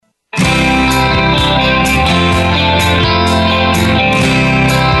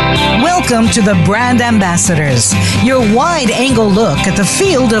Welcome to the Brand Ambassadors, your wide-angle look at the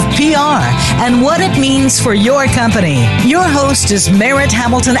field of PR and what it means for your company. Your host is Merritt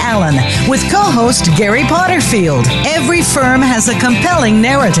Hamilton Allen with co-host Gary Potterfield. Every firm has a compelling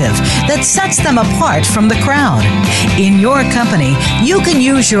narrative that sets them apart from the crowd. In your company, you can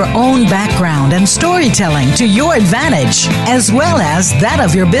use your own background and storytelling to your advantage, as well as that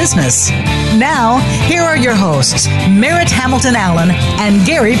of your business. Now, here are your hosts, Merritt Hamilton Allen and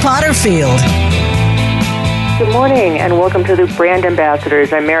Gary Potterfield. Good morning, and welcome to the Brand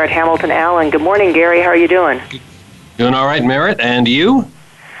Ambassadors. I'm Merritt Hamilton Allen. Good morning, Gary. How are you doing? Doing all right, Merritt. And you?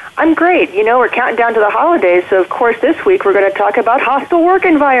 I'm great. You know, we're counting down to the holidays, so of course this week we're going to talk about hostile work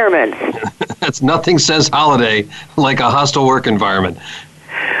environments. That's nothing says holiday like a hostile work environment.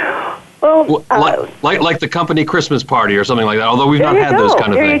 Well, like the company Christmas party or something like that. Although we've not had those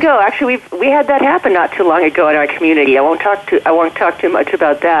kind of things. There you go. Actually, we had that happen not too long ago in our community. I won't talk too much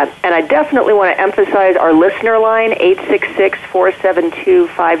about that. And I definitely want to emphasize our listener line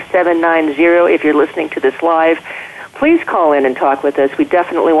 866-472-5790. If you're listening to this live, please call in and talk with us. We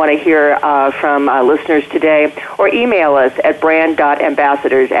definitely want to hear from listeners today, or email us at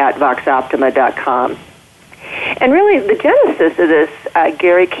brand.ambassadors@voxoptima.com. And really, the genesis of this,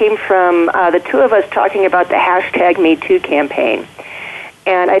 Gary, came from the two of us talking about the hashtag #MeToo campaign.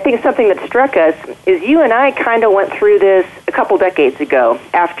 And I think something that struck us is you and I kind of went through this a couple decades ago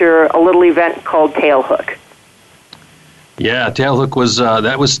after a little event called Tailhook. Yeah, Tailhook was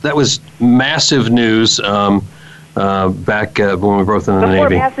that was massive news back when we were both in the Navy. Before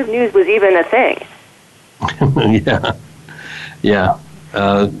massive news was even a thing. Yeah.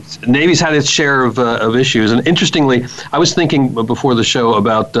 Navy's had its share of issues, and interestingly, I was thinking before the show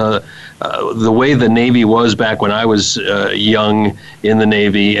about the way the Navy was back when I was young in the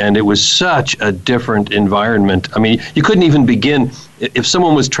Navy, and it was such a different environment. I mean, you couldn't even begin if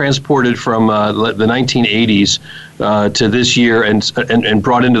someone was transported from the 1980s to this year and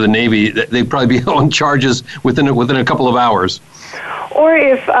brought into the Navy. They'd probably be on charges within a couple of hours. Or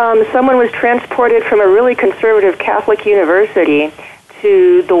if someone was transported from a really conservative Catholic university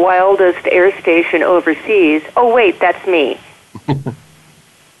to the wildest air station overseas. Oh, wait, that's me.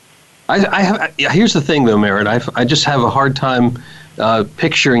 Here's the thing, though, Merritt. I just have a hard time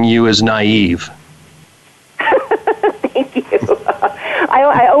picturing you as naive. Thank you.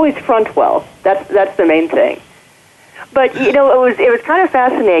 I always front well. That's the main thing. But you know, it was kind of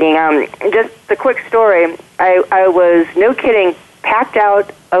fascinating. Just the quick story. I was, no kidding, packed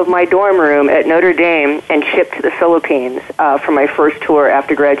out of my dorm room at Notre Dame and shipped to the Philippines for my first tour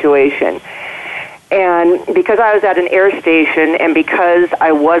after graduation. And because I was at an air station and because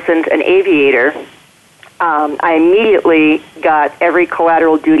I wasn't an aviator, I immediately got every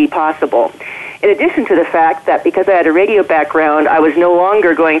collateral duty possible. In addition to the fact that because I had a radio background, I was no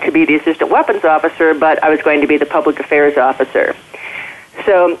longer going to be the assistant weapons officer, but I was going to be the public affairs officer.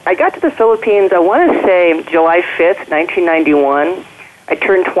 So I got to the Philippines, I want to say July 5th, 1991. I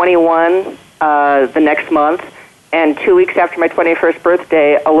turned 21 the next month, and 2 weeks after my 21st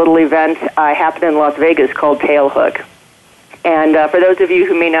birthday, a little event happened in Las Vegas called Tailhook. And for those of you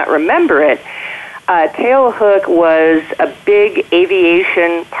who may not remember it, Tailhook was a big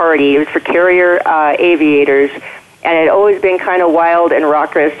aviation party. It was for carrier aviators, and it had always been kind of wild and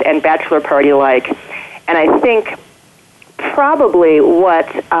raucous and bachelor party-like. And I think probably what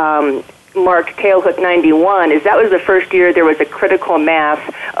marked Tailhook 91 is that was the first year there was a critical mass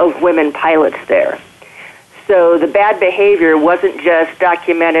of women pilots there. So the bad behavior wasn't just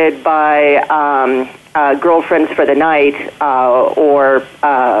documented by girlfriends for the night or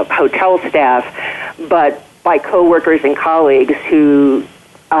hotel staff, but by coworkers and colleagues who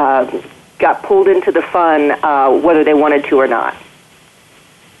got pulled into the fun whether they wanted to or not.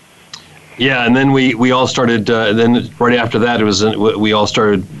 Yeah, and then we all started. Then right after that, we all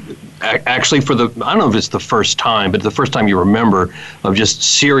started. Actually, I don't know if it's the first time, but the first time you remember of just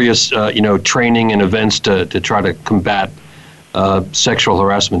serious, training and events to try to combat sexual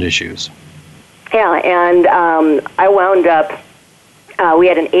harassment issues. Yeah, and I wound up. We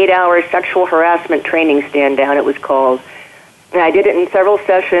had an 8-hour sexual harassment training stand down. It was called, and I did it in several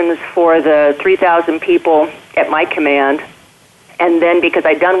sessions for the 3,000 people at my command. And then because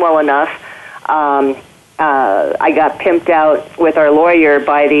I'd done well enough, I got pimped out with our lawyer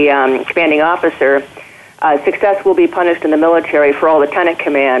by the commanding officer. Success will be punished in the military for all lieutenant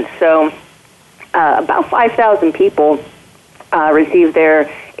command. So about 5,000 people received their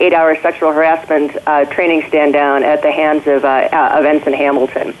 8-hour sexual harassment training stand down at the hands of Ensign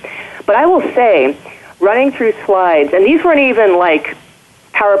Hamilton. But I will say, running through slides, and these weren't even like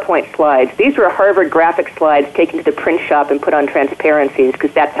PowerPoint slides. These were Harvard graphic slides taken to the print shop and put on transparencies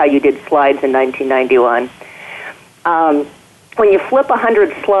because that's how you did slides in 1991. When you flip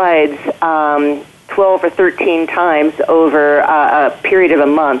 100 slides 12 or 13 times over a period of a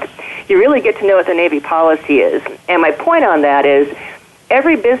month, you really get to know what the Navy policy is. And my point on that is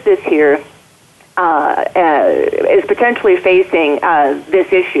every business here is potentially facing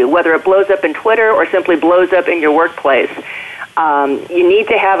this issue, whether it blows up in Twitter or simply blows up in your workplace. You need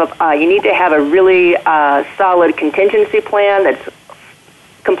to have a really solid contingency plan that's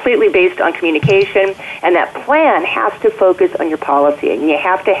completely based on communication, and that plan has to focus on your policy, and you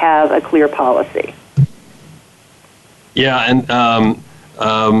have to have a clear policy. Yeah,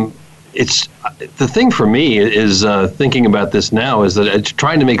 and it's the thing for me is thinking about this now is that it's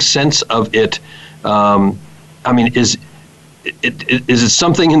trying to make sense of it. I mean, is it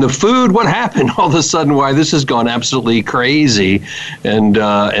something in the food? What happened all of a sudden? Why this has gone absolutely crazy? And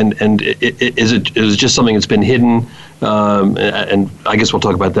is it just something that's been hidden? And I guess we'll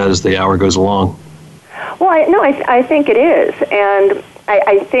talk about that as the hour goes along. Well, I think it is, and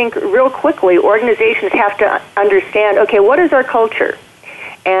I think real quickly organizations have to understand. Okay, what is our culture,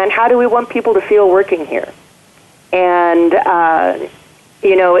 and how do we want people to feel working here? And are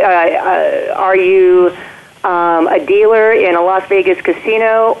you a dealer in a Las Vegas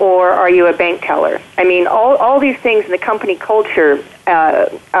casino, or are you a bank teller? I mean, all these things in the company culture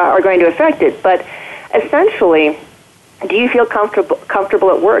are going to affect it. But essentially, do you feel comfortable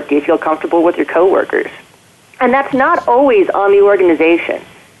at work? Do you feel comfortable with your coworkers? And that's not always on the organization.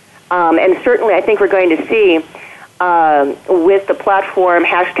 And certainly, I think we're going to see with the platform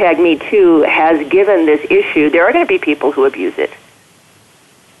 #MeToo has given this issue, there are going to be people who abuse it.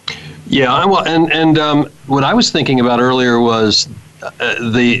 Yeah, well, and what I was thinking about earlier was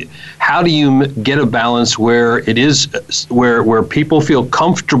how do you get a balance where it is where people feel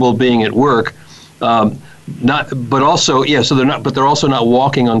comfortable being at work, so they're also not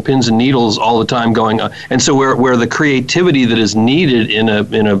walking on pins and needles all the time going, and so where the creativity that is needed in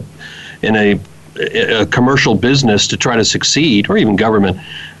a commercial business to try to succeed, or even government,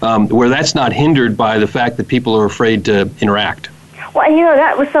 where that's not hindered by the fact that people are afraid to interact. Well,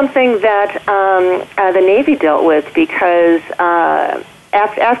 that was something that the Navy dealt with because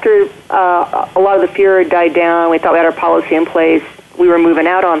after a lot of the fear died down, we thought we had our policy in place, we were moving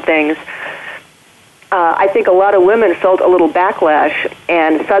out on things. I think a lot of women felt a little backlash,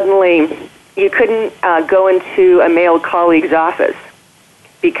 and suddenly you couldn't go into a male colleague's office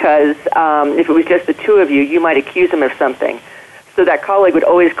because if it was just the two of you, you might accuse him of something. So that colleague would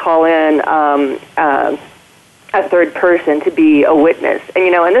always call in a third person to be a witness.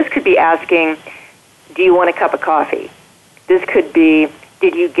 And this could be asking, do you want a cup of coffee? This could be,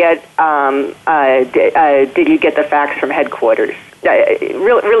 did you get the facts from headquarters?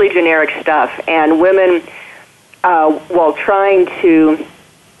 Really generic stuff. And women, while trying to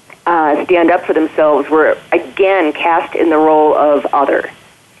stand up for themselves, were again cast in the role of other.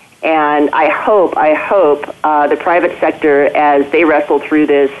 And I hope the private sector, as they wrestle through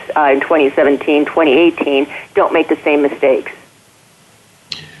this in 2017, 2018, don't make the same mistakes.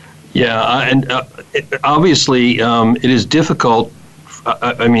 Yeah, and obviously it is difficult.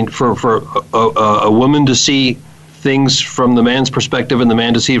 I mean, for a woman to see things from the man's perspective and the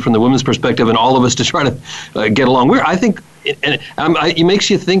man to see it from the woman's perspective, and all of us to try to get along. I think it makes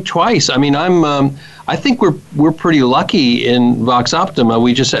you think twice. I mean, I think we're pretty lucky in Vox Optima.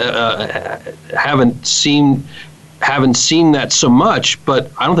 We just haven't seen that so much,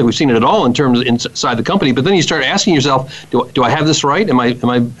 but I don't think we've seen it at all in terms of inside the company. But then you start asking yourself, do I have this right? Am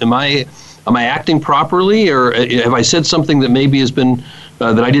I acting properly, or have I said something that maybe has been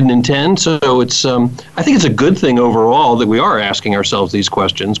that I didn't intend? So it's I think it's a good thing overall that we are asking ourselves these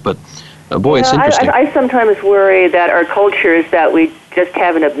questions. But boy, it's interesting. I sometimes worry that our culture is that we just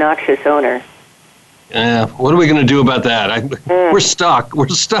have an obnoxious owner. What are we going to do about that? We're stuck. We're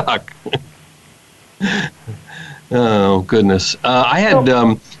stuck. Oh, goodness. I had...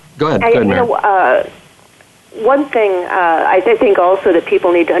 go ahead, Mary. One thing I think also that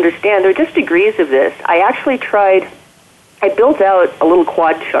people need to understand, there are just degrees of this. I built out a little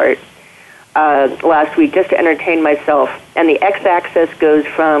quad chart last week just to entertain myself, and the x-axis goes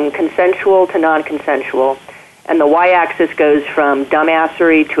from consensual to non-consensual, and the y-axis goes from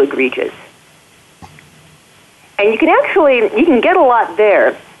dumbassery to egregious. And you can get a lot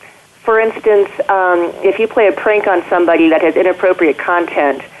there. For instance, if you play a prank on somebody that has inappropriate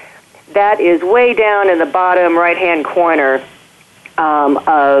content, that is way down in the bottom right-hand corner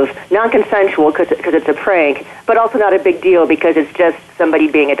of non-consensual because it's a prank, but also not a big deal because it's just somebody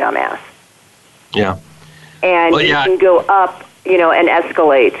being a dumbass. Yeah. And you can go up and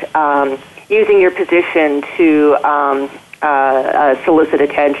escalate, using your position to solicit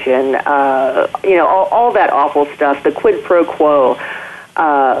attention, all that awful stuff, the quid pro quo,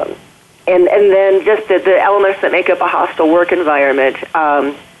 and then just the elements that make up a hostile work environment.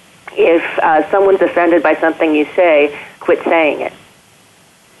 If someone's offended by something you say, quit saying it.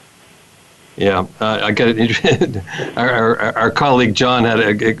 Yeah, I got it. Our colleague John had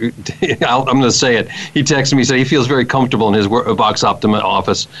I'm going to say it. He texted me, he said he feels very comfortable in his Vox Optima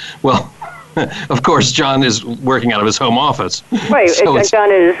office. Well, of course, John is working out of his home office. Right, so and John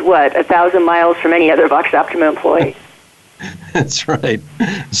is, 1,000 miles from any other Vox Optima employee. That's right.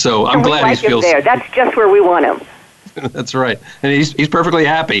 So I'm glad he feels there. That's just where we want him. That's right, and he's perfectly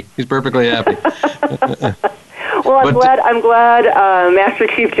happy. He's perfectly happy. Well, I'm glad Master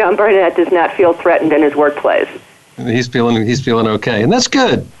Chief John Barnett does not feel threatened in his workplace. He's feeling okay, and that's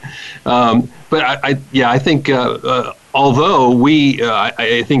good. But I think although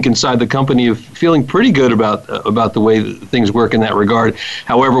I think inside the company of feeling pretty good about the way things work in that regard.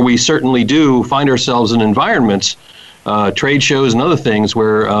 However, we certainly do find ourselves in environments, trade shows and other things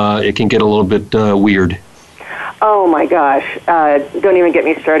where it can get a little bit weird. Oh my gosh, don't even get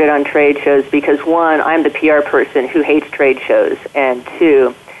me started on trade shows because one, I'm the PR person who hates trade shows, and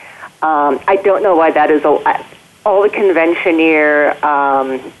two, I don't know why that is all the conventioneer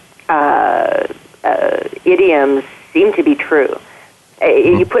idioms seem to be true.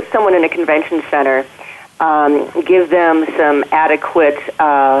 You put someone in a convention center, give them some adequate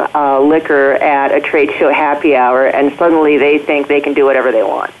liquor at a trade show happy hour, and suddenly they think they can do whatever they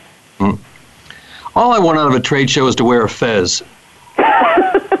want. Mm. All I want out of a trade show is to wear a fez.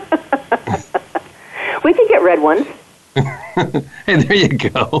 We could get red ones. Hey, there you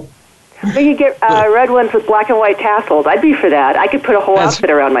go. We could get red ones with black and white tassels. I'd be for that. I could put a whole outfit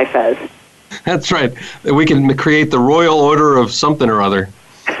around my fez. That's right. We can create the Royal Order of something or other.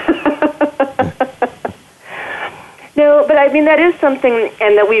 No, but I mean, that is something,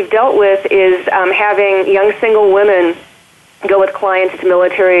 and that we've dealt with, is having young single women go with clients to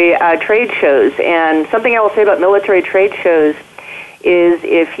military trade shows. And something I will say about military trade shows is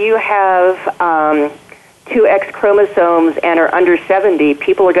if you have 2 X chromosomes and are under 70,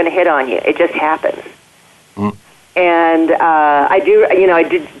 people are going to hit on you. It just happens. Mm. And I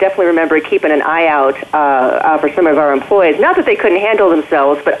did definitely remember keeping an eye out for some of our employees. Not that they couldn't handle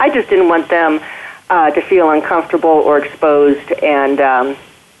themselves, but I just didn't want them to feel uncomfortable or exposed. And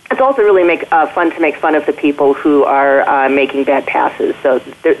it's also really fun to make fun of the people who are making bad passes. So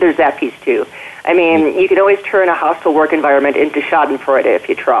there's that piece too. I mean, you can always turn a hostile work environment into schadenfreude if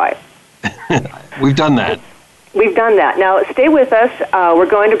you try. We've done that. We've done that. Now, stay with us. We're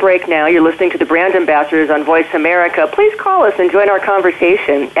going to break now. You're listening to the Brand Ambassadors on Voice America. Please call us and join our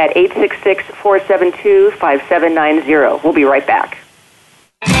conversation at 866-472-5790. We'll be right back.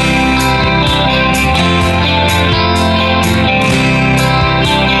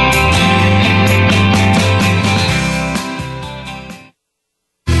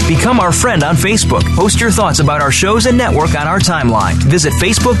 Become our friend on Facebook. Post your thoughts about our shows and network on our timeline. Visit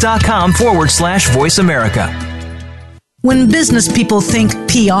Facebook.com/Voice America. When business people think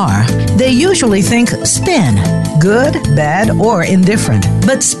PR, they usually think spin. Good, bad, or indifferent.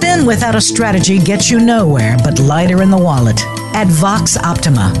 But spin without a strategy gets you nowhere but lighter in the wallet. At Vox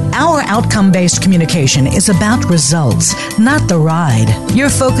Optima, our outcome-based communication is about results, not the ride. You're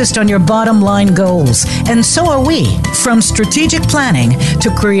focused on your bottom line goals, and so are we. From strategic planning to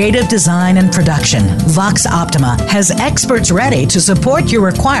creative design and production, Vox Optima has experts ready to support your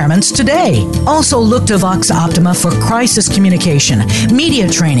requirements today. Also look to Vox Optima for crisis communication, media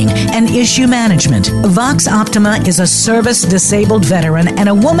training, and issue management. Vox Optima is a service-disabled veteran and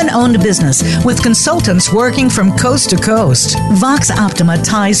a woman-owned business with consultants working from coast to coast. Vox Optima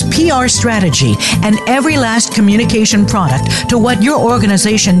ties PR strategy and every last communication product to what your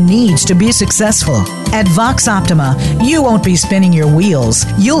organization needs to be successful. At Vox Optima, you won't be spinning your wheels.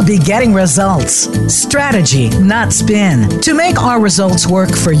 You'll be getting results. Strategy, not spin. To make our results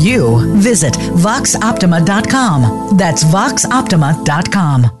work for you, visit VoxOptima.com. That's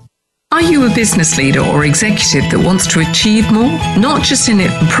VoxOptima.com. Are you a business leader or executive that wants to achieve more? Not just in it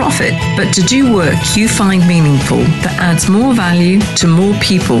for profit, but to do work you find meaningful that adds more value to more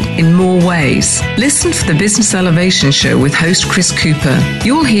people in more ways. Listen for the Business Elevation Show with host Chris Cooper.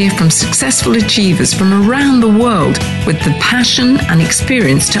 You'll hear from successful achievers from around the world with the passion and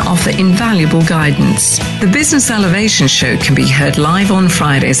experience to offer invaluable guidance. The Business Elevation Show can be heard live on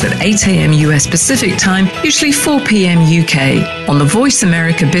Fridays at 8 a.m. US Pacific Time, usually 4 p.m. UK, on the Voice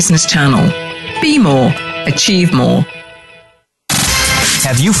America Business Channel. Be more, achieve more.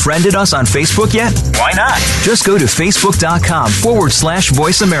 Have you friended us on Facebook yet? Why not? Just go to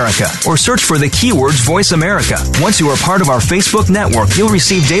facebook.com/Voice America or search for the keywords Voice America. Once you are part of our Facebook network, you'll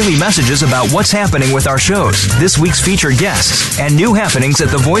receive daily messages about what's happening with our shows, this week's featured guests, and new happenings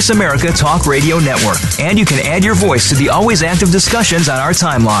at the Voice America Talk Radio Network. And you can add your voice to the always active discussions on our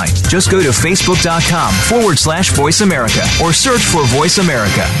timeline. Just go to facebook.com/Voice America or search for Voice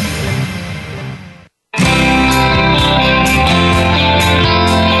America.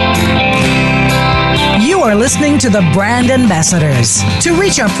 You are listening to the Brand Ambassadors. To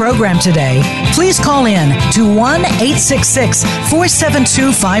reach our program today, please call in to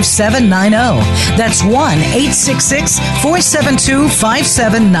 1-866-472-5790. That's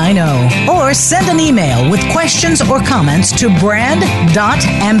 1-866-472-5790. Or send an email with questions or comments to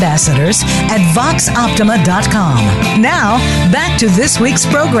brand.ambassadors@voxoptima.com. Now, back to this week's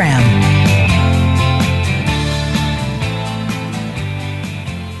program.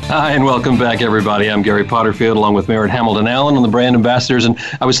 Hi, and welcome back, everybody. I'm Gary Potterfield, along with Merritt Hamilton Allen on the Brand Ambassadors. And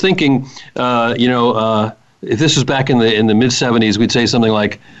I was thinking, if this was back in the mid-'70s, we'd say something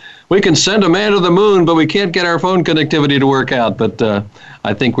like, "We can send a man to the moon, but we can't get our phone connectivity to work out." But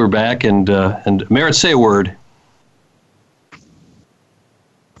I think we're back, and Merritt, say a word.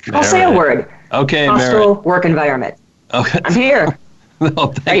 I'll say a word. Okay, Hostile Merritt. work environment. Okay. I'm here.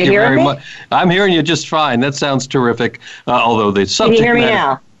 No, thank you very much. I'm hearing you just fine. That sounds terrific. Although the subject Can you hear me matter,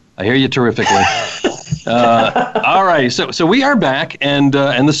 now? I hear you terrifically. All right, so we are back, and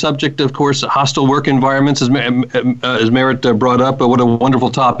the subject, of course, hostile work environments, as Merritt brought up. What a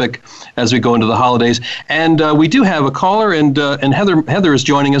wonderful topic as we go into the holidays. And we do have a caller, and Heather is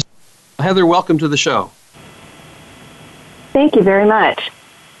joining us. Heather, welcome to the show. Thank you very much.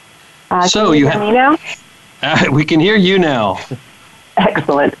 So can you hear me now? We can hear you now.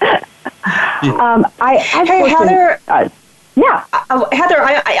 Excellent. Heather. Yeah. Heather,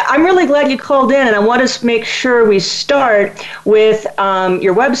 I'm really glad you called in, and I want to make sure we start with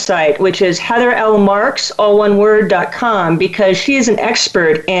your website, which is heatherlmarks, all one word.com, because she is an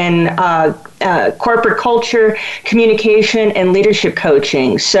expert in corporate culture, communication, and leadership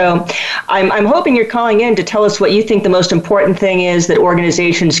coaching. So I'm hoping you're calling in to tell us what you think the most important thing is that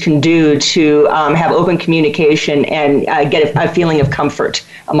organizations can do to have open communication and get a feeling of comfort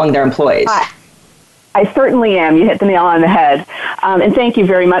among their employees. I certainly am. You hit the nail on the head. And thank you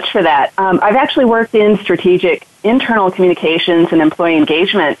very much for that. I've actually worked in strategic internal communications and employee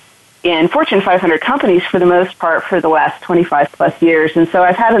engagement in Fortune 500 companies for the most part for the last 25 plus years. And so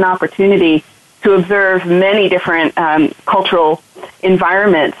I've had an opportunity to observe many different cultural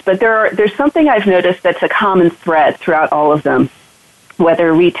environments. But there's something I've noticed that's a common thread throughout all of them,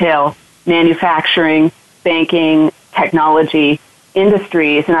 whether retail, manufacturing, banking, technology,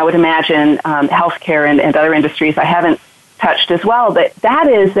 industries, and I would imagine healthcare and other industries I haven't touched as well, but that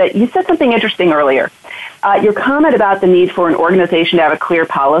is that you said something interesting earlier. Your comment about the need for an organization to have a clear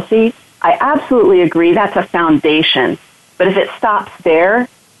policy, I absolutely agree. That's a foundation. But if it stops there,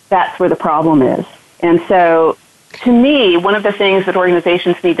 that's where the problem is. And so, to me, one of the things that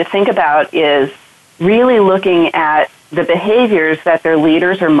organizations need to think about is really looking at the behaviors that their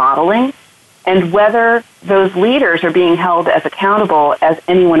leaders are modeling and whether those leaders are being held as accountable as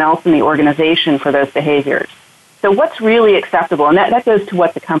anyone else in the organization for those behaviors. So what's really acceptable? And that goes to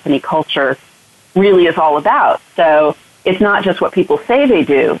what the company culture really is all about. So it's not just what people say they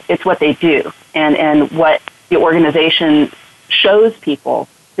do, it's what they do and what the organization shows people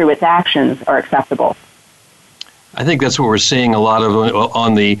through its actions are acceptable. I think that's what we're seeing a lot of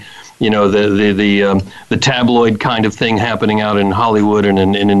on the tabloid kind of thing happening out in Hollywood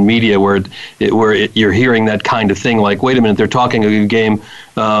and in media, where you're hearing that kind of thing. Like, wait a minute, they're talking a good game,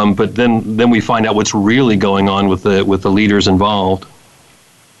 but then we find out what's really going on with the leaders involved.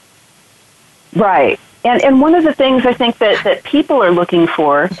 Right, and one of the things I think that people are looking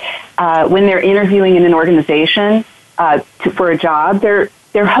for when they're interviewing in an organization for a job, they're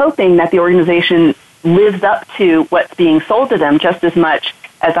hoping that the organization lives up to what's being sold to them just as much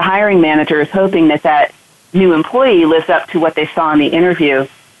as a hiring manager is hoping that new employee lives up to what they saw in the interview.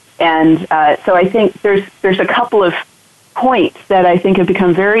 And so I think there's a couple of points that I think have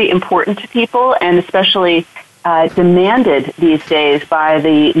become very important to people and especially demanded these days by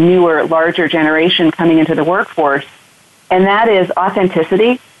the newer, larger generation coming into the workforce. And that is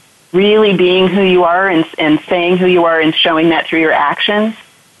authenticity, really being who you are and saying who you are and showing that through your actions.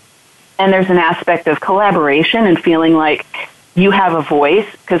 And there's an aspect of collaboration and feeling like you have a voice,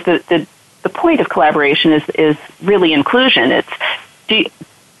 because the point of collaboration is really inclusion. It's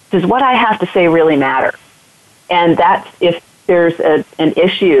does what I have to say really matter? And that's if there's an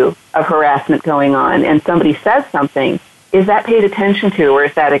issue of harassment going on and somebody says something is that paid attention to or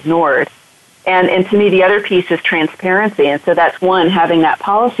is that ignored? And to me, the other piece is transparency. And so that's one, having that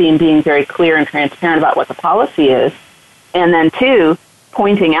policy and being very clear and transparent about what the policy is. And then two,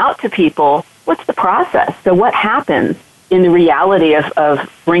 pointing out to people, what's the process? So what happens in the reality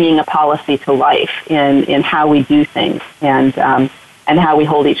of bringing a policy to life in how we do things and how we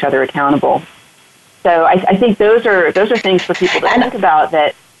hold each other accountable. So I think those are things for people to think about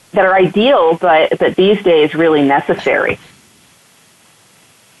that are ideal, but these days really necessary.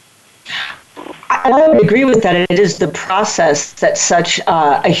 I would agree with that. It is the process that's such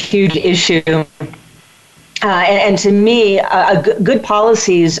a huge issue. And to me, good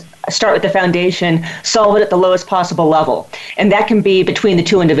policies start with the foundation, solve it at the lowest possible level. And that can be between the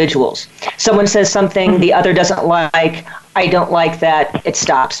two individuals. Someone says something the other doesn't like, I don't like that, it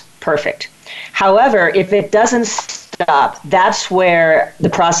stops. Perfect. However, if it doesn't stop, that's where the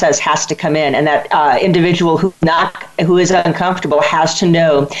process has to come in. And that individual who is uncomfortable has to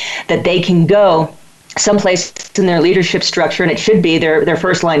know that they can go someplace in their leadership structure, and it should be their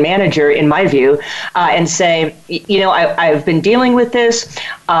first line manager, in my view, and say, I've been dealing with this.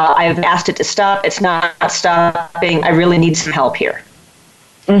 I've asked it to stop. It's not stopping. I really need some help here.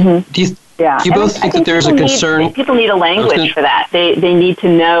 Mm-hmm. Do you both think that there's a concern? People need a language for that. They need to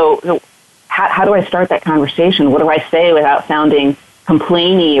know, how do I start that conversation? What do I say without sounding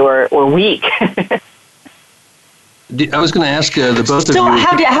complainy or weak? I was going to ask the both of you. So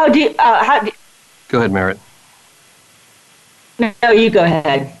how do you Go ahead, Merritt. No, you go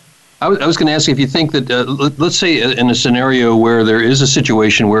ahead. I was going to ask you if you think that, let's say in a scenario where there is a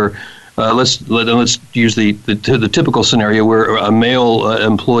situation where, let's use the typical scenario where a male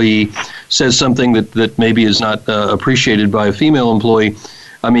employee says something that maybe is not appreciated by a female employee.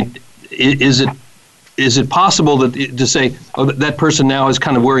 I mean, is it possible to say, that person now is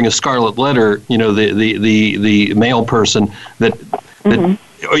kind of wearing a scarlet letter, the male person that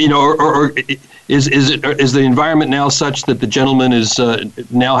or is the environment now such that the gentleman is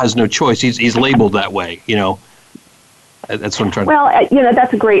now has no choice? He's labeled that way, That's what I'm trying to. Well,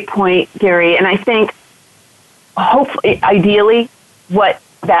 that's a great point, Gary. And I think, hopefully, ideally, what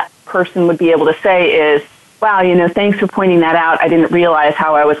that person would be able to say is, wow, thanks for pointing that out. I didn't realize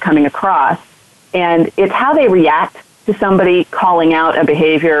how I was coming across. And it's how they react to somebody calling out a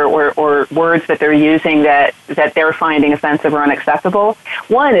behavior or words that they're using that they're finding offensive or unacceptable.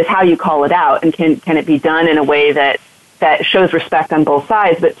 One is how you call it out, and can it be done in a way that shows respect on both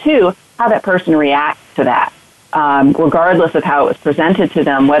sides. But two, how that person reacts to that, regardless of how it was presented to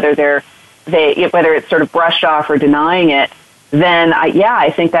them, whether whether it's sort of brushed off or denying it. Then I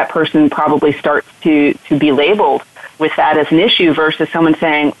think that person probably starts to be labeled with that as an issue versus someone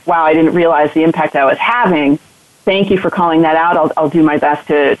saying, wow, I didn't realize the impact I was having. Thank you for calling that out. I'll do my best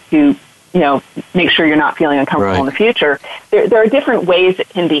to make sure you're not feeling uncomfortable in the future. There are different ways it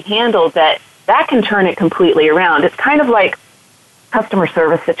can be handled that can turn it completely around. It's kind of like customer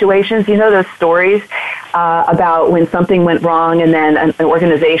service situations. Those stories about when something went wrong and then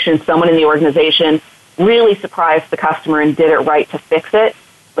someone in the organization really surprised the customer and did it right to fix it.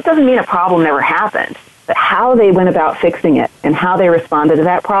 It doesn't mean a problem never happened. But how they went about fixing it and how they responded to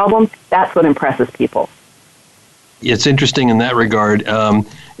that problem, that's what impresses people. It's interesting in that regard.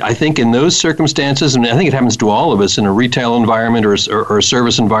 I think in those circumstances, and I think it happens to all of us in a retail environment or a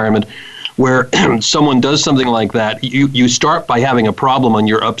service environment, where someone does something like that, you start by having a problem and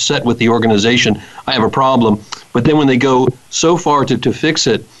you're upset with the organization. I have a problem. But then when they go so far to fix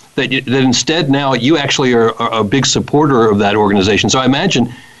it, that instead now you actually are a big supporter of that organization. So I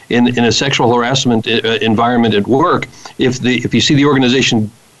imagine in a sexual harassment environment at work, if you see the organization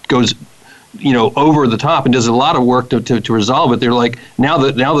goes over the top and does a lot of work to resolve it, they're like, now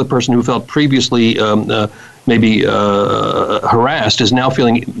the person who felt previously maybe harassed is now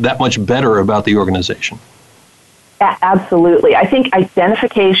feeling that much better about the organization. Absolutely. I think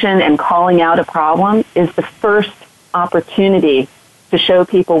identification and calling out a problem is the first opportunity to show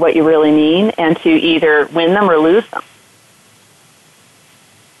people what you really mean and to either win them or lose them.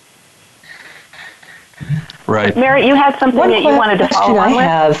 Right. Merritt, you had something that you wanted to follow on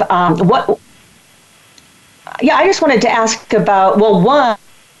with? I just wanted to ask about, one,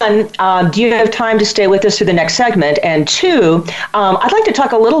 do you have time to stay with us through the next segment? And two, I'd like to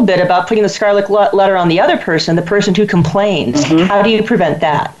talk a little bit about putting the scarlet letter on the other person, the person who complains. Mm-hmm. How do you prevent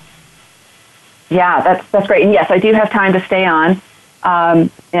that? Yeah, that's great. And yes, I do have time to stay on.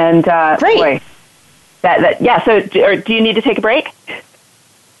 Great. Boy, so do you need to take a break?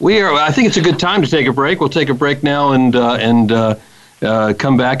 I think it's a good time to take a break. We'll take a break now and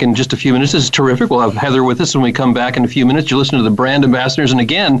come back in just a few minutes. This is terrific. We'll have Heather with us when we come back in a few minutes. You're listening to the Brand Ambassadors. And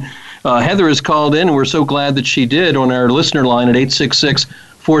again, Heather has called in, and we're so glad that she did, on our listener line at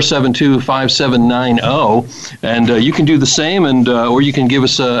 866-472-5790. And you can do the same, and or you can give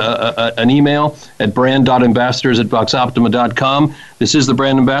us an email at brand.ambassadors@voxoptima.com. This is the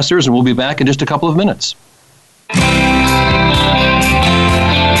Brand Ambassadors, and we'll be back in just a couple of minutes.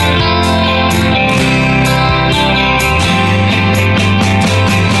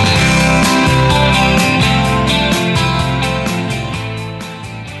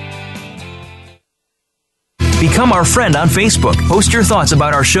 Become our friend on Facebook. Post your thoughts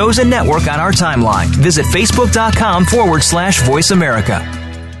about our shows and network on our timeline. Visit facebook.com/Voice America.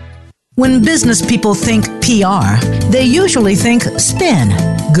 When business people think PR, they usually think spin.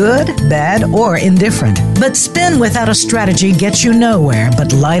 Good, bad, or indifferent. But spin without a strategy gets you nowhere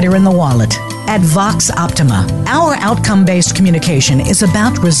but lighter in the wallet. At Vox Optima, our outcome-based communication is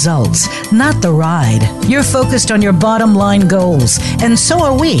about results, not the ride. You're focused on your bottom line goals, and so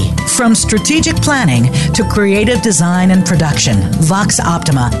are we. From strategic planning to creative design and production, Vox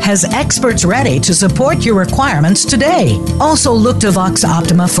Optima has experts ready to support your requirements today. Also look to Vox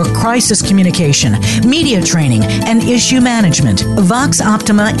Optima for crisis communication, media training, and issue management. Vox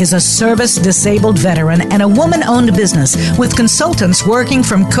Optima is a service-disabled veteran and a woman-owned business with consultants working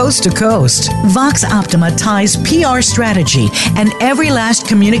from coast to coast. Vox Optima ties PR strategy and every last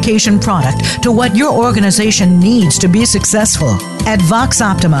communication product to what your organization needs to be successful. At Vox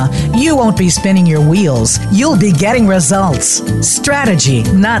Optima, you won't be spinning your wheels. You'll be getting results. Strategy,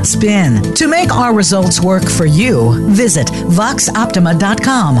 not spin. To make our results work for you, visit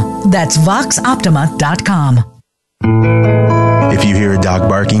voxoptima.com. That's voxoptima.com. If you hear a dog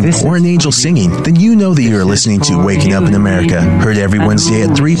barking or an angel singing, then you know that you are listening to Waking Up in America. Heard every Wednesday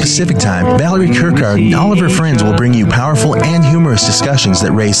at 3 Pacific Time, Valerie Kirkard and all of her friends will bring you powerful and humorous discussions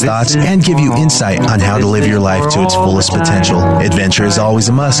that raise thoughts and give you insight on how to live your life to its fullest potential. Adventure is always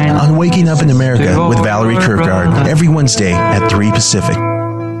a must on Waking Up in America with Valerie Kirkard every Wednesday at 3 Pacific.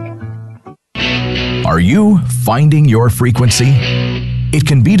 Are you finding your frequency? It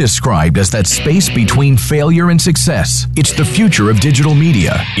can be described as that space between failure and success. It's the future of digital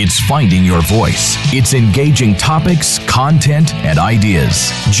media. It's finding your voice. It's engaging topics, content, and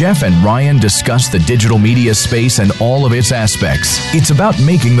ideas. Jeff and Ryan discuss the digital media space and all of its aspects. It's about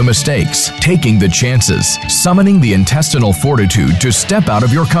making the mistakes, taking the chances, summoning the intestinal fortitude to step out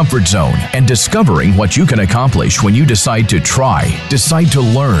of your comfort zone, and discovering what you can accomplish when you decide to try, decide to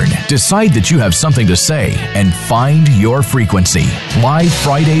learn, decide that you have something to say, and find your frequency. Live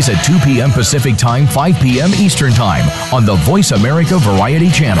Fridays at 2 p.m. Pacific Time, 5 p.m. Eastern Time on the Voice America Variety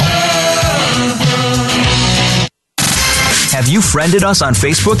Channel. Have you friended us on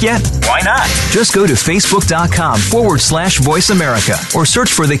Facebook yet? Why not? Just go to facebook.com/Voice America or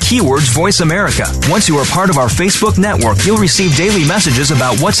search for the keywords Voice America. Once you are part of our Facebook network, you'll receive daily messages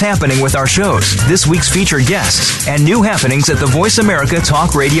about what's happening with our shows, this week's featured guests, and new happenings at the Voice America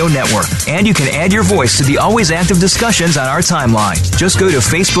Talk Radio Network. And you can add your voice to the always active discussions on our timeline. Just go to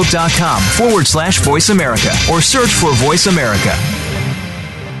facebook.com/Voice America or search for Voice America.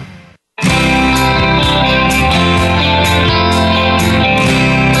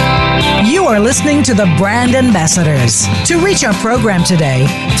 You are listening to the Brand Ambassadors. To reach our program today,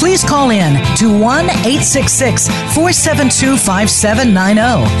 please call in to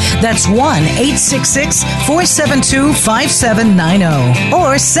 1-866-472-5790. That's 1-866-472-5790.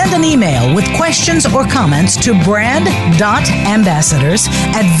 Or send an email with questions or comments to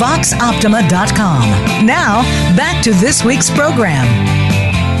brand.ambassadors@voxoptima.com. Now, back to this week's program.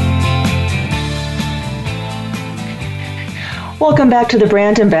 Welcome back to the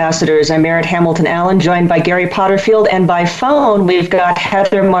Brand Ambassadors. I'm Merritt Hamilton Allen, joined by Gary Potterfield, and by phone we've got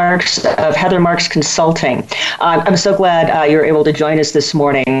Heather Marks of Heather Marks Consulting. I'm so glad you're able to join us this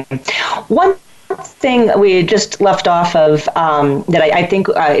morning. One thing we just left off of that I think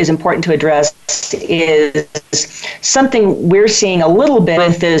is important to address is something we're seeing a little bit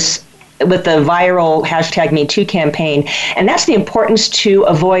with this, with the viral #MeToo campaign, and that's the importance to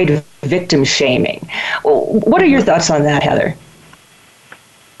avoid victim shaming. What are your thoughts on that, Heather?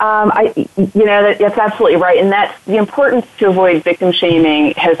 That's absolutely right, and that's the importance to avoid victim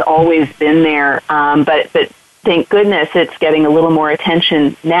shaming has always been there. But thank goodness it's getting a little more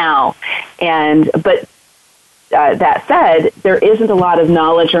attention now. But that said, there isn't a lot of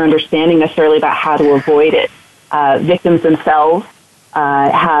knowledge or understanding necessarily about how to avoid it. Victims themselves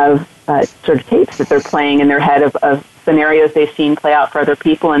have sort of tapes that they're playing in their head of scenarios they've seen play out for other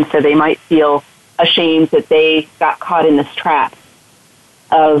people, and so they might feel ashamed that they got caught in this trap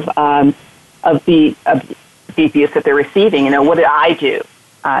of the abuse that they're receiving. What did I do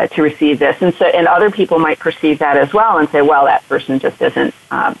to receive this? And other people might perceive that as well and say, well, that person just isn't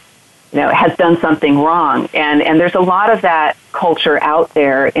has done something wrong. And there's a lot of that culture out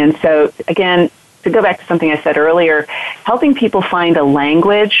there. And so, again, to go back to something I said earlier, helping people find a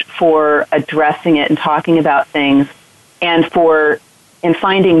language for addressing it and talking about things, and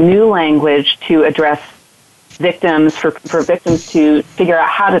finding new language to address victims, for victims to figure out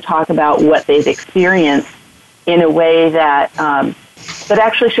how to talk about what they've experienced in a way that that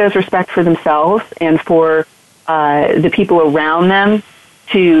actually shows respect for themselves and for the people around them,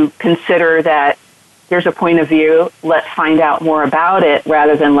 to consider that there's a point of view, let's find out more about it,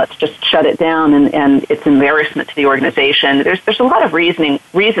 rather than let's just shut it down and it's embarrassment to the organization. There's a lot of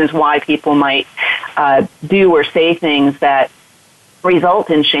reasons why people might do or say things that result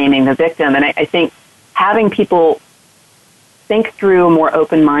in shaming the victim. And I think having people think through a more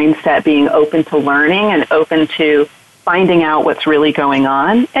open mindset, being open to learning and open to finding out what's really going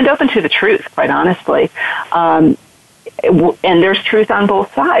on, and open to the truth, quite honestly. And there's truth on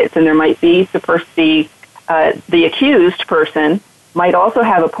both sides, and there might be the accused person might also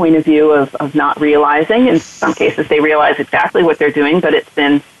have a point of view of not realizing. In some cases, they realize exactly what they're doing, but it's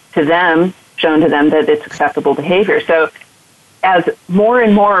been shown to them that it's acceptable behavior. So as more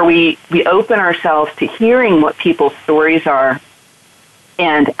and more we open ourselves to hearing what people's stories are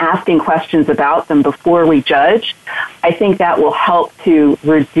and asking questions about them before we judge, I think that will help to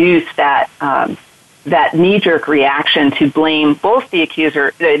reduce that knee-jerk reaction to blame both the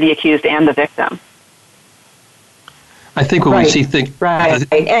accused and the victim. I think when we see things... Right.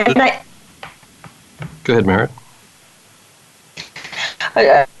 Go ahead, Merritt.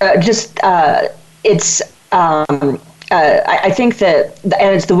 I think that,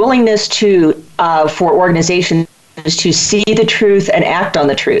 and it's the willingness for organizations to see the truth and act on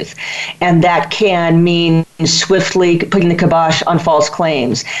the truth. And that can mean swiftly putting the kibosh on false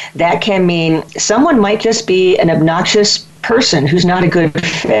claims. That can mean someone might just be an obnoxious person who's not a good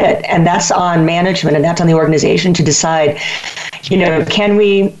fit. And that's on management, and that's on the organization to decide, can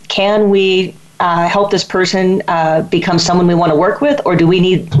we help this person become someone we want to work with, or do we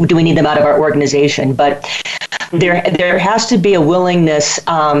need them out of our organization? But there has to be a willingness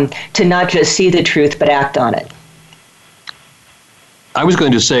to not just see the truth but act on it. I was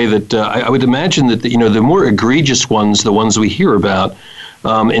going to say that I would imagine that the more egregious ones, the ones we hear about,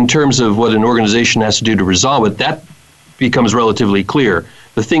 in terms of what an organization has to do to resolve it, that becomes relatively clear.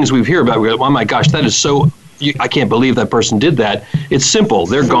 The things we hear about, we go, oh my gosh, that is so. I can't believe that person did that. It's simple.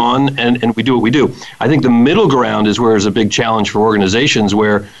 They're gone, and we do what we do. I think the middle ground is where there's a big challenge for organizations,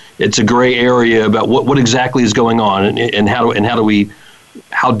 where it's a gray area about what exactly is going on, and how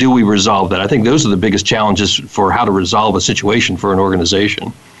do we resolve that. I think those are the biggest challenges for how to resolve a situation for an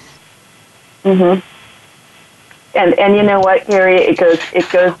organization. Mm-hmm. And you know what, Gary? It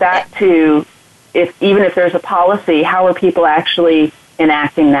goes back to even if there's a policy, how are people actually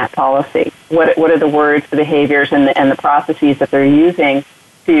enacting that policy? What are the words, the behaviors, and the processes that they're using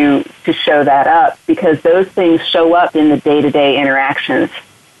to show that up? Because those things show up in the day-to-day interactions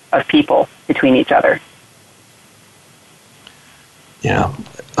of people between each other. Yeah,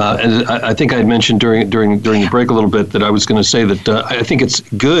 and I think I had mentioned during the break a little bit that I was going to say that I think it's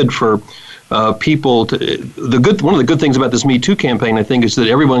good for people to one of the good things about this Me Too campaign, I think, is that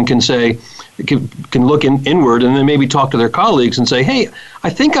everyone can look inward and then maybe talk to their colleagues and say, hey, I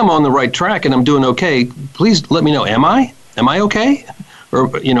think I'm on the right track and I'm doing okay. Please let me know. Am I okay?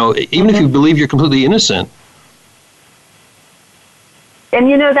 Or even if you believe you're completely innocent.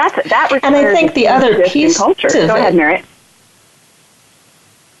 And that requires, and I think the other piece culture. Go ahead, Merritt.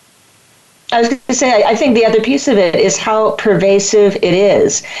 I was going to say, I think the other piece of it is how pervasive it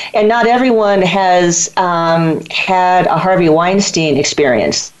is. And not everyone has had a Harvey Weinstein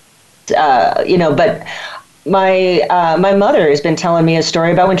experience, but my mother has been telling me a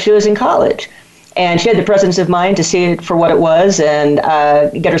story about when she was in college. And she had the presence of mind to see it for what it was and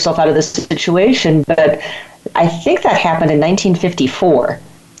get herself out of this situation. But I think that happened in 1954.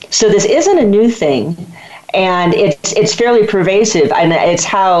 So this isn't a new thing. And it's fairly pervasive, and it's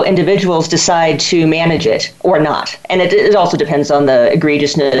how individuals decide to manage it or not. And it also depends on the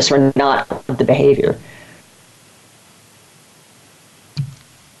egregiousness or not of the behavior.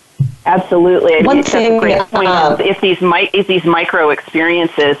 Absolutely. One thing, that's a great point. It's these micro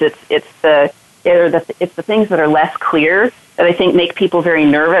experiences. It's the things that are less clear that I think make people very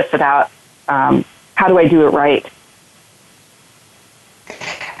nervous about how do I do it right.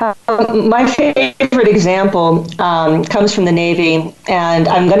 My favorite example comes from the Navy, and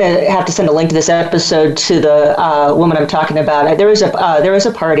I'm going to have to send a link to this episode to the woman I'm talking about. There was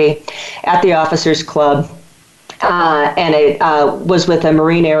a party at the officers' club, and it was with a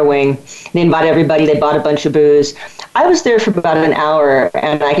Marine Air Wing. They invited everybody. They bought a bunch of booze. I was there for about an hour,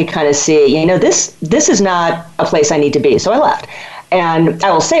 and I could kind of see, this is not a place I need to be. So I left. And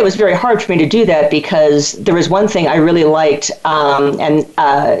I will say it was very hard for me to do that because there was one thing I really liked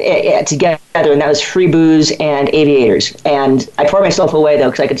together, and that was free booze and aviators. And I tore myself away, though,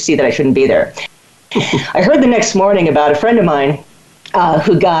 because I could see that I shouldn't be there. I heard the next morning about a friend of mine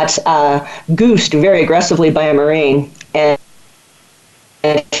who got goosed very aggressively by a Marine, and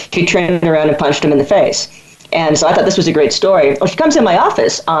she turned around and punched him in the face. And so I thought this was a great story. Well, she comes in my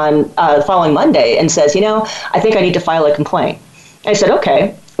office on the following Monday and says, I think I need to file a complaint. I said,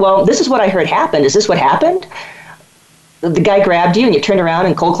 okay, well, this is what I heard happened. Is this what happened? The guy grabbed you and you turned around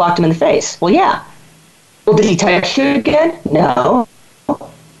and cold clocked him in the face. Well, yeah. Well, did he touch you again? No.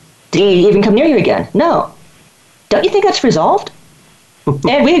 Did he even come near you again? No. Don't you think that's resolved?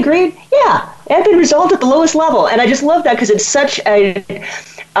 And we agreed, yeah, it had been resolved at the lowest level. And I just love that because it's such a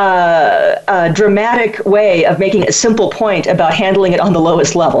dramatic way of making a simple point about handling it on the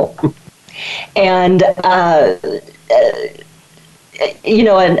lowest level. And, and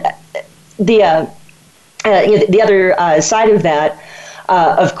the other side of that,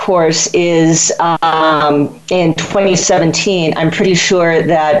 of course, is in 2017, I'm pretty sure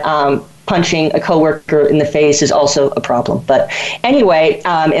that punching a coworker in the face is also a problem. But anyway,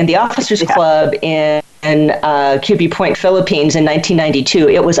 in the Officers Club in QB Point, Philippines in 1992,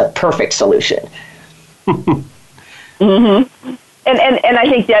 it was a perfect solution. Mm-hmm. And I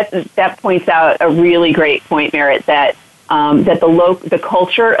think that points out a really great point, Merritt, that the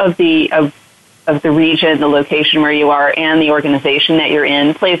culture of the region, the location where you are, and the organization that you're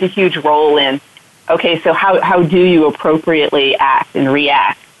in plays a huge role in, okay, so how do you appropriately act and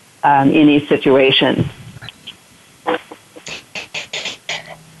react in these situations?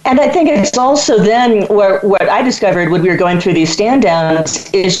 And I think it's also then what I discovered when we were going through these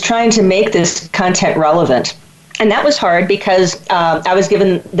stand-downs is trying to make this content relevant. And that was hard because I was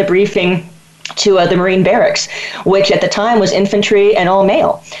given the briefing to the Marine barracks, which at the time was infantry and all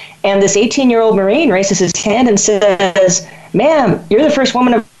male. And this 18-year-old Marine raises his hand and says, "Ma'am, you're the first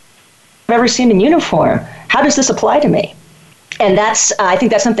woman I've ever seen in uniform. How does this apply to me?" And I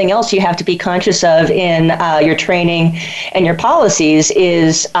think that's something else you have to be conscious of in your training and your policies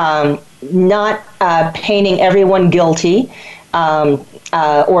is not painting everyone guilty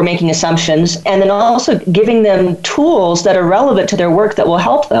or making assumptions, and then also giving them tools that are relevant to their work that will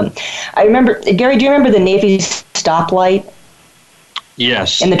help them. I remember, Gary, do you remember the Navy stoplight?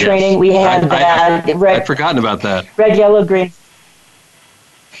 Yes. In the training, we had I'd forgotten about that. Red, yellow, green.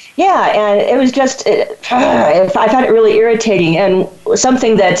 Yeah, and it was just, I found it really irritating, and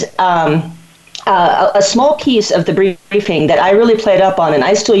something that, a small piece of the briefing that I really played up on and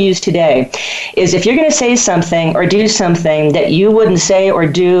I still use today is if you're going to say something or do something that you wouldn't say or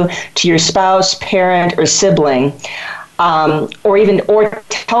do to your spouse, parent, or sibling, or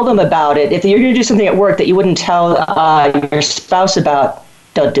tell them about it, if you're going to do something at work that you wouldn't tell your spouse about,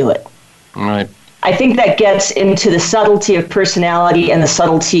 don't do it. All right. I think that gets into the subtlety of personality and the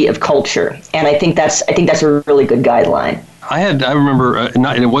subtlety of culture, and I think that's a really good guideline. I remember, it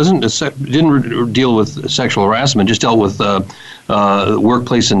didn't deal with sexual harassment, just dealt with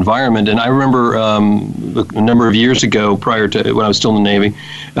workplace environment. And I remember a number of years ago, prior to when I was still in the Navy,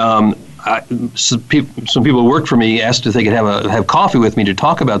 some people who worked for me asked if they could have coffee with me to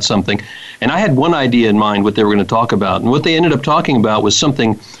talk about something. And I had one idea in mind what they were going to talk about. And what they ended up talking about was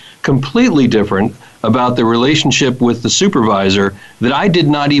something completely different about the relationship with the supervisor that I did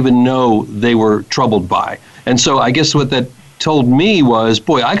not even know they were troubled by. And so I guess what that told me was,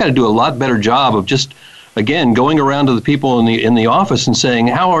 boy, I got to do a lot better job of just, again, going around to the people in the office and saying,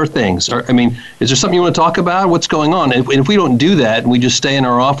 how are things? Is there something you want to talk about? What's going on? And if we don't do that and we just stay in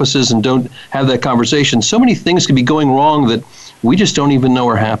our offices and don't have that conversation, so many things could be going wrong that we just don't even know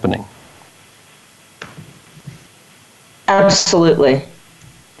are happening. Absolutely.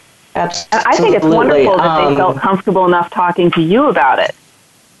 Absolutely. I think it's wonderful that they felt comfortable enough talking to you about it.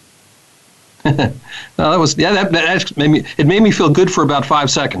 No, that made me feel good for about 5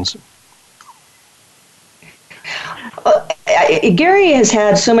 seconds. Gary has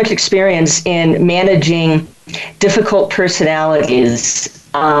had so much experience in managing difficult personalities.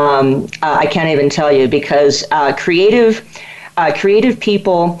 I can't even tell you because creative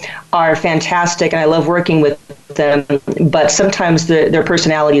people are fantastic, and I love working with them. But sometimes their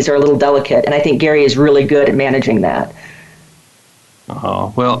personalities are a little delicate, and I think Gary is really good at managing that.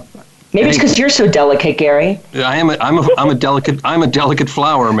 Oh well. Maybe it's because you're so delicate, Gary. I am. I'm a delicate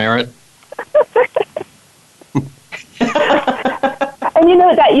flower, Merritt. And you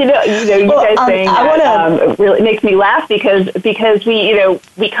know that you guys saying that really makes me laugh because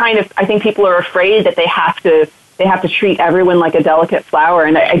we kind of, I think people are afraid that they have to treat everyone like a delicate flower,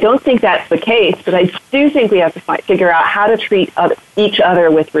 and I don't think that's the case. But I do think we have to figure out how to treat each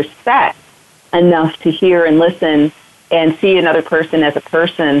other with respect enough to hear and listen and see another person as a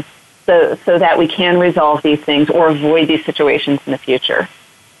person, so that we can resolve these things or avoid these situations in the future.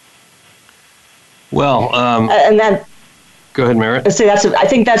 Well, and then. Go ahead, Merritt. I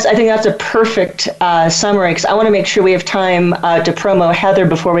think that's a perfect summary, because I want to make sure we have time to promo Heather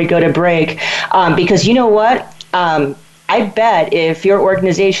before we go to break, because you know what? I bet if your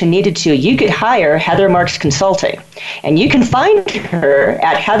organization needed to, you could hire Heather Marks Consulting, and you can find her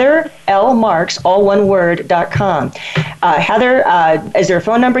at heatherlmarks.com. Heather, is there a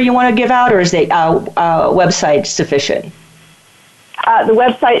phone number you want to give out, or is the website sufficient? The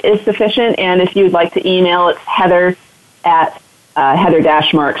website is sufficient, and if you'd like to email, it's Heather at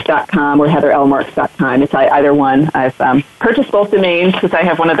heather-marks.com or heatherlmarks.com. It's either one. I've purchased both domains because I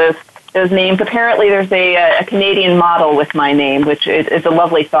have one of those names. Apparently, there's a Canadian model with my name, which is a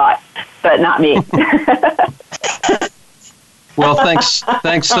lovely thought, but not me. Well, thanks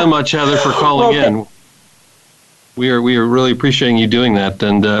so much, Heather, for calling in. We are really appreciating you doing that,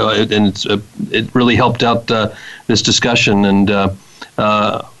 and it really helped out this discussion. And we're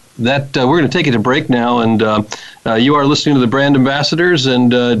going to take it to break now, and you are listening to the Brand Ambassadors,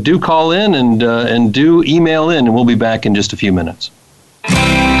 and do call in and do email in, and we'll be back in just a few minutes.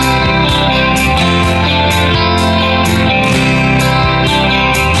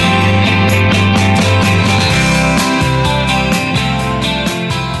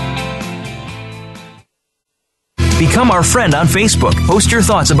 Become our friend on Facebook. Post your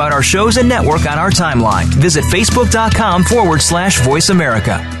thoughts about our shows and network on our timeline. Visit facebook.com/Voice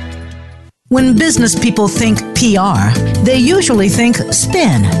America. When business people think PR, they usually think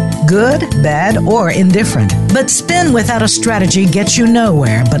spin. Good, bad, or indifferent. But spin without a strategy gets you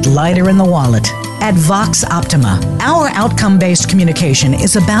nowhere but lighter in the wallet. At Vox Optima, our outcome-based communication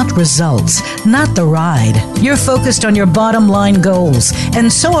is about results, not the ride. You're focused on your bottom line goals,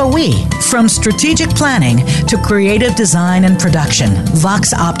 and so are we. From strategic planning to creative design and production,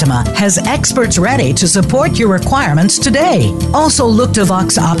 Vox Optima has experts ready to support your requirements today. Also look to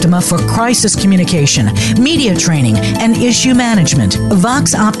Vox Optima for crisis communication, media training, and issue management.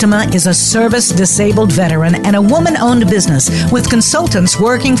 Vox Optima is a service-disabled veteran and a woman-owned business with consultants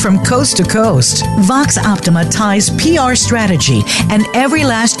working from coast to coast. Vox Optima ties PR strategy and every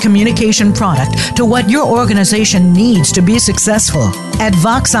last communication product to what your organization needs to be successful. At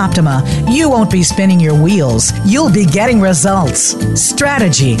Vox Optima, you won't be spinning your wheels. You'll be getting results.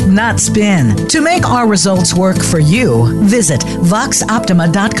 Strategy, not spin. To make our results work for you, visit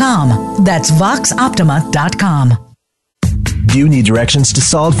voxoptima.com. That's voxoptima.com. Do you need directions to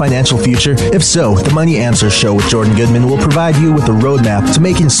solid financial future? If so, the Money Answers Show with Jordan Goodman will provide you with a roadmap to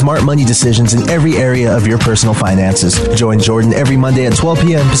making smart money decisions in every area of your personal finances. Join Jordan every Monday at 12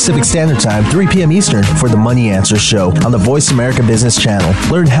 p.m. Pacific Standard Time, 3 p.m. Eastern for the Money Answers Show on the Voice America Business Channel.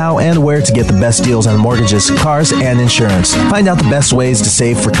 Learn how and where to get the best deals on mortgages, cars, and insurance. Find out the best ways to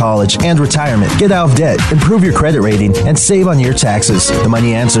save for college and retirement. Get out of debt, improve your credit rating, and save on your taxes. The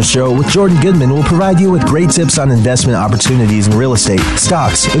Money Answers Show with Jordan Goodman will provide you with great tips on investment opportunities in real estate,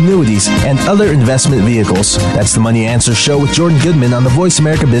 stocks, annuities, and other investment vehicles. That's the Money Answers Show with Jordan Goodman on the Voice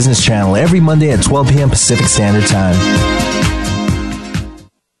America Business Channel every Monday at 12 p.m. Pacific Standard Time.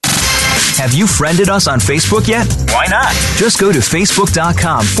 Have you friended us on Facebook yet? Why not? Just go to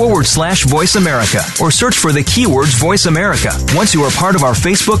facebook.com/Voice America or search for the keywords Voice America. Once you are part of our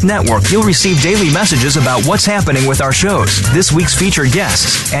Facebook network, you'll receive daily messages about what's happening with our shows, this week's featured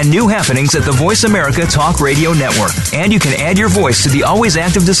guests, and new happenings at the Voice America Talk Radio Network. And you can add your voice to the always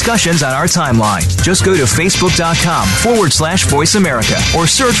active discussions on our timeline. Just go to facebook.com/Voice America or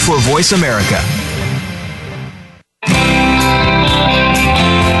search for Voice America.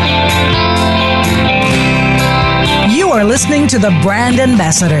 You are listening to the Brand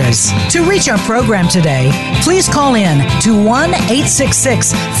Ambassadors. To reach our program today, please call in to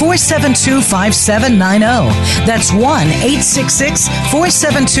 1-866-472-5790. That's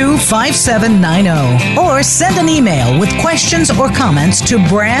 1-866-472-5790. Or send an email with questions or comments to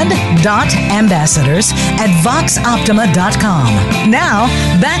brand.ambassadors@voxoptima.com. Now,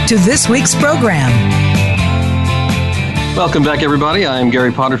 back to this week's program. Welcome back, everybody. I am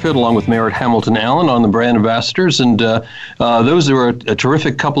Gary Potterfield, along with Merritt Hamilton Allen on the Brand Ambassadors, and those were a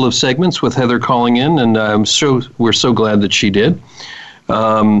terrific couple of segments with Heather calling in, and we're so glad that she did.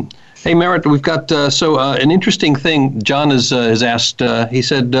 Hey, Merritt, we've got an interesting thing. John has asked. He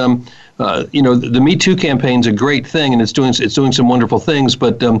said, the Me Too campaign's a great thing, and it's doing some wonderful things.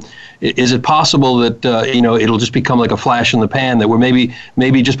 But is it possible that it'll just become like a flash in the pan, that we're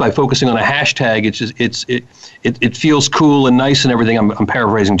maybe just by focusing on a hashtag, it feels cool and nice and everything? I'm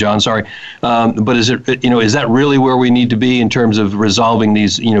paraphrasing, John. Sorry, but is that really where we need to be in terms of resolving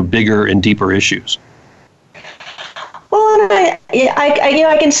these bigger and deeper issues? Well,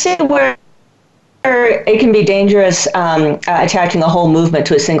 I can see where it can be dangerous attaching a whole movement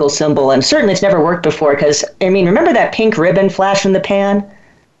to a single symbol, and certainly it's never worked before. Because remember that pink ribbon flash in the pan?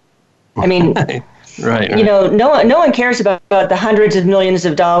 Right. No one cares about the hundreds of millions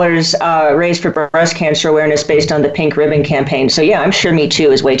of dollars raised for breast cancer awareness based on the pink ribbon campaign. So yeah, I'm sure Me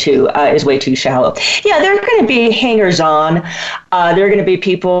Too is way too shallow. Yeah, there are going to be hangers-on. There are going to be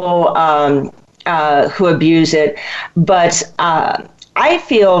people who abuse it, but I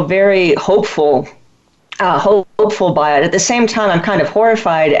feel very hopeful by it. At the same time, I'm kind of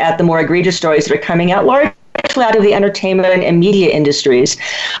horrified at the more egregious stories that are coming out, largely out of the entertainment and media industries.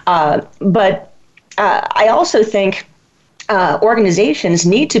 But I also think organizations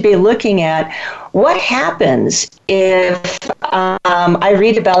need to be looking at what happens if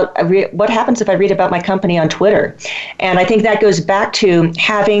what happens if I read about my company on Twitter. And I think that goes back to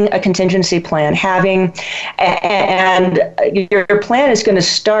having a contingency plan, and your plan is going to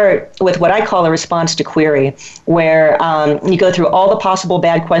start with what I call a response to query, where you go through all the possible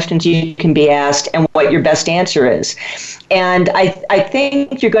bad questions you can be asked and what your best answer is. And I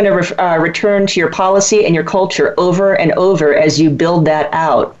think you're going to return to your policy and your culture over and over as you build that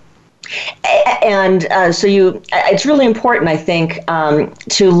out. And it's really important, I think,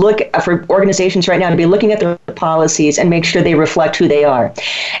 to look for organizations right now to be looking at their policies and make sure they reflect who they are.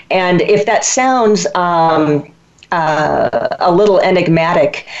 And if that sounds a little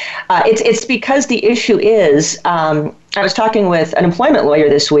enigmatic, it's because the issue is, I was talking with an employment lawyer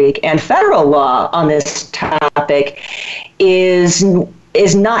this week, and federal law on this topic has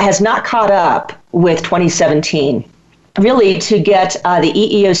not caught up with 2017. Really, to get the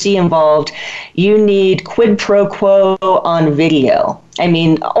EEOC involved, you need quid pro quo on video.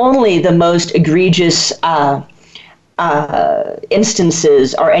 Only the most egregious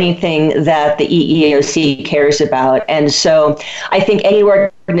instances are anything that the EEOC cares about. And so I think any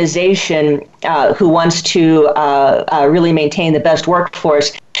organization who wants to really maintain the best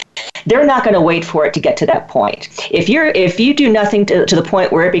workforce, they're not going to wait for it to get to that point. If you do nothing to the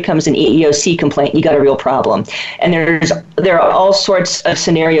point where it becomes an EEOC complaint, you got a real problem. And there are all sorts of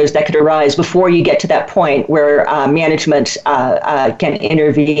scenarios that could arise before you get to that point where management can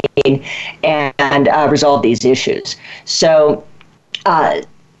intervene and resolve these issues. So,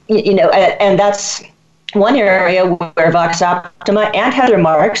 and that's one area where Vox Optima and Heather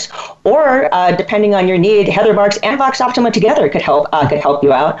Marks, or depending on your need, Heather Marks and Vox Optima together could help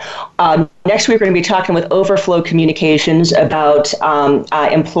you out. Next week, we're going to be talking with Overflow Communications about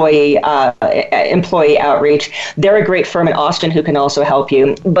employee outreach. They're a great firm in Austin who can also help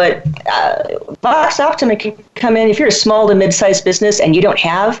you. But Vox Optima can come in if you're a small to mid-sized business and you don't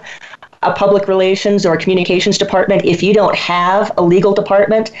have a public relations or communications department, if you don't have a legal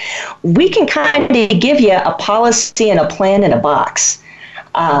department, we can kind of give you a policy and a plan in a box.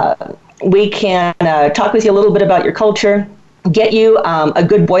 We can talk with you a little bit about your culture, get you a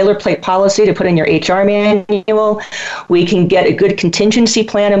good boilerplate policy to put in your HR manual. We can get a good contingency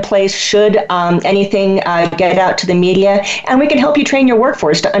plan in place should anything get out to the media. And we can help you train your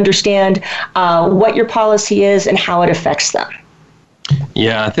workforce to understand what your policy is and how it affects them.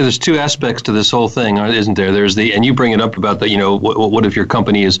 Yeah, I think there's two aspects to this whole thing, isn't there? There's and you bring it up about what if your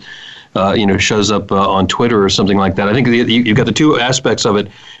company is, shows up on Twitter or something like that. I think you've got the two aspects of it.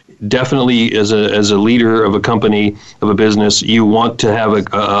 Definitely, as a leader of a company, of a business, you want to have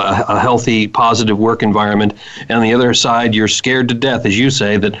a healthy, positive work environment. And on the other side, you're scared to death, as you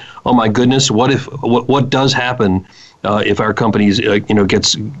say, that, oh my goodness, what does happen if our company's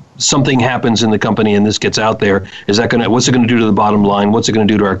gets something happens in the company and this gets out there? What's it going to do to the bottom line? What's it going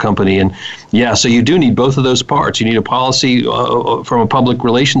to do to our company? And yeah, so you do need both of those parts. You need a policy from a public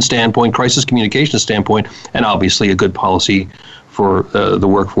relations standpoint, crisis communication standpoint, and obviously a good policy for the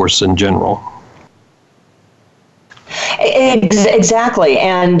workforce in general. Exactly.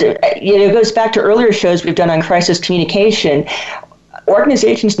 And it goes back to earlier shows we've done on crisis communication.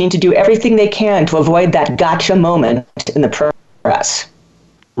 Organizations need to do everything they can to avoid that gotcha moment in the press.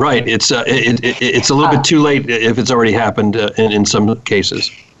 Right. It's a little bit too late if it's already happened in some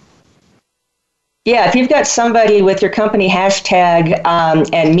cases. Yeah, if you've got somebody with your company hashtag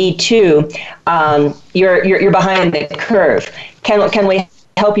and Me Too, you're behind the curve. Can we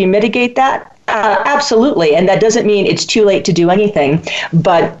help you mitigate that? Absolutely. And that doesn't mean it's too late to do anything,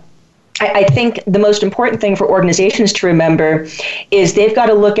 but I think the most important thing for organizations to remember is they've got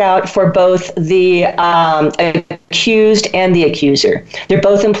to look out for both the accused and the accuser. They're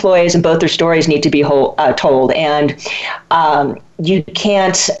both employees, and both their stories need to be told. And you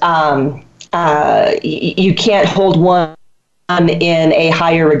can't hold one in a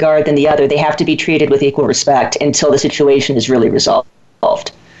higher regard than the other. They have to be treated with equal respect until the situation is really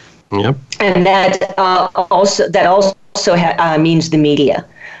resolved. Yep. And that also means the media.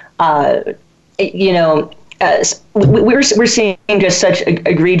 We're seeing just such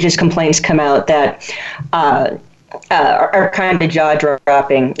egregious complaints come out that are kind of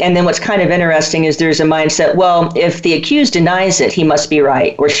jaw-dropping. And then what's kind of interesting is there's a mindset, well, if the accused denies it, he must be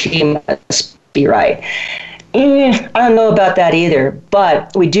right, or she must be right. I don't know about that either,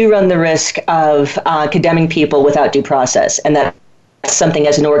 but we do run the risk of condemning people without due process, and that's something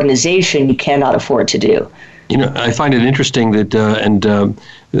as an organization you cannot afford to do. I find it interesting that,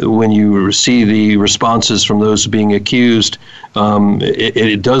 when you see the responses from those being accused,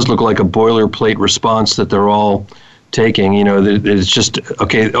 it does look like a boilerplate response that they're all taking. It's just,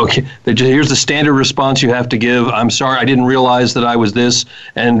 okay, here's the standard response you have to give. I'm sorry, I didn't realize that I was this,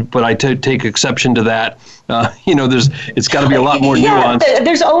 but I take exception to that. It's got to be a lot more nuanced.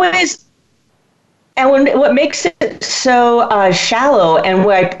 There's always... And what makes it so shallow, and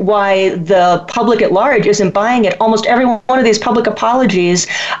why the public at large isn't buying it, almost every one of these public apologies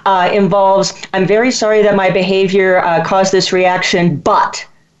involves, I'm very sorry that my behavior caused this reaction, but...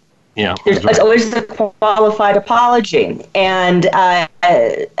 Yeah, it's always the qualified apology. And I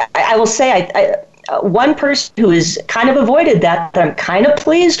will say, one person who has kind of avoided that I'm kind of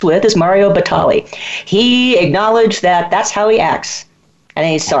pleased with is Mario Batali. He acknowledged that that's how he acts, and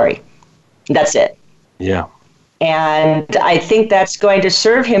he's sorry. That's it. Yeah. And I think that's going to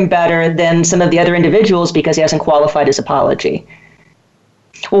serve him better than some of the other individuals because he hasn't qualified his apology.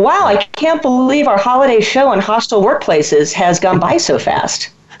 Well, wow, I can't believe our holiday show on hostile workplaces has gone by so fast.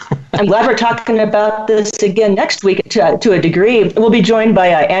 I'm glad we're talking about this again next week to a degree. We'll be joined by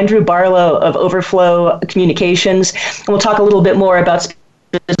Andrew Barlow of Overflow Communications, and we'll talk a little bit more about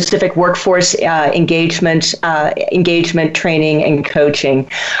specific workforce engagement, training, and coaching.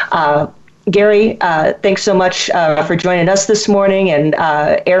 Gary, thanks so much for joining us this morning. And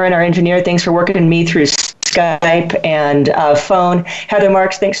Aaron, our engineer, thanks for working with me through Skype and phone. Heather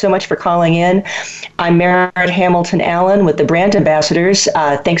Marks, thanks so much for calling in. I'm Merritt Hamilton Allen with the Brand Ambassadors.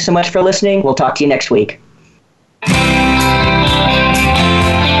 Thanks so much for listening. We'll talk to you next week.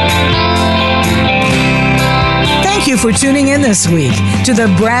 Thank you for tuning in this week to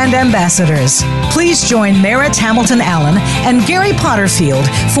the Brand Ambassadors. Please join Merritt Hamilton Allen and Gary Potterfield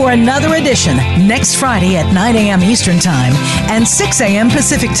for another edition next Friday at 9 a.m. Eastern Time and 6 a.m.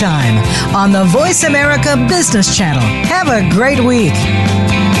 Pacific Time on the Voice America Business Channel. Have a great week.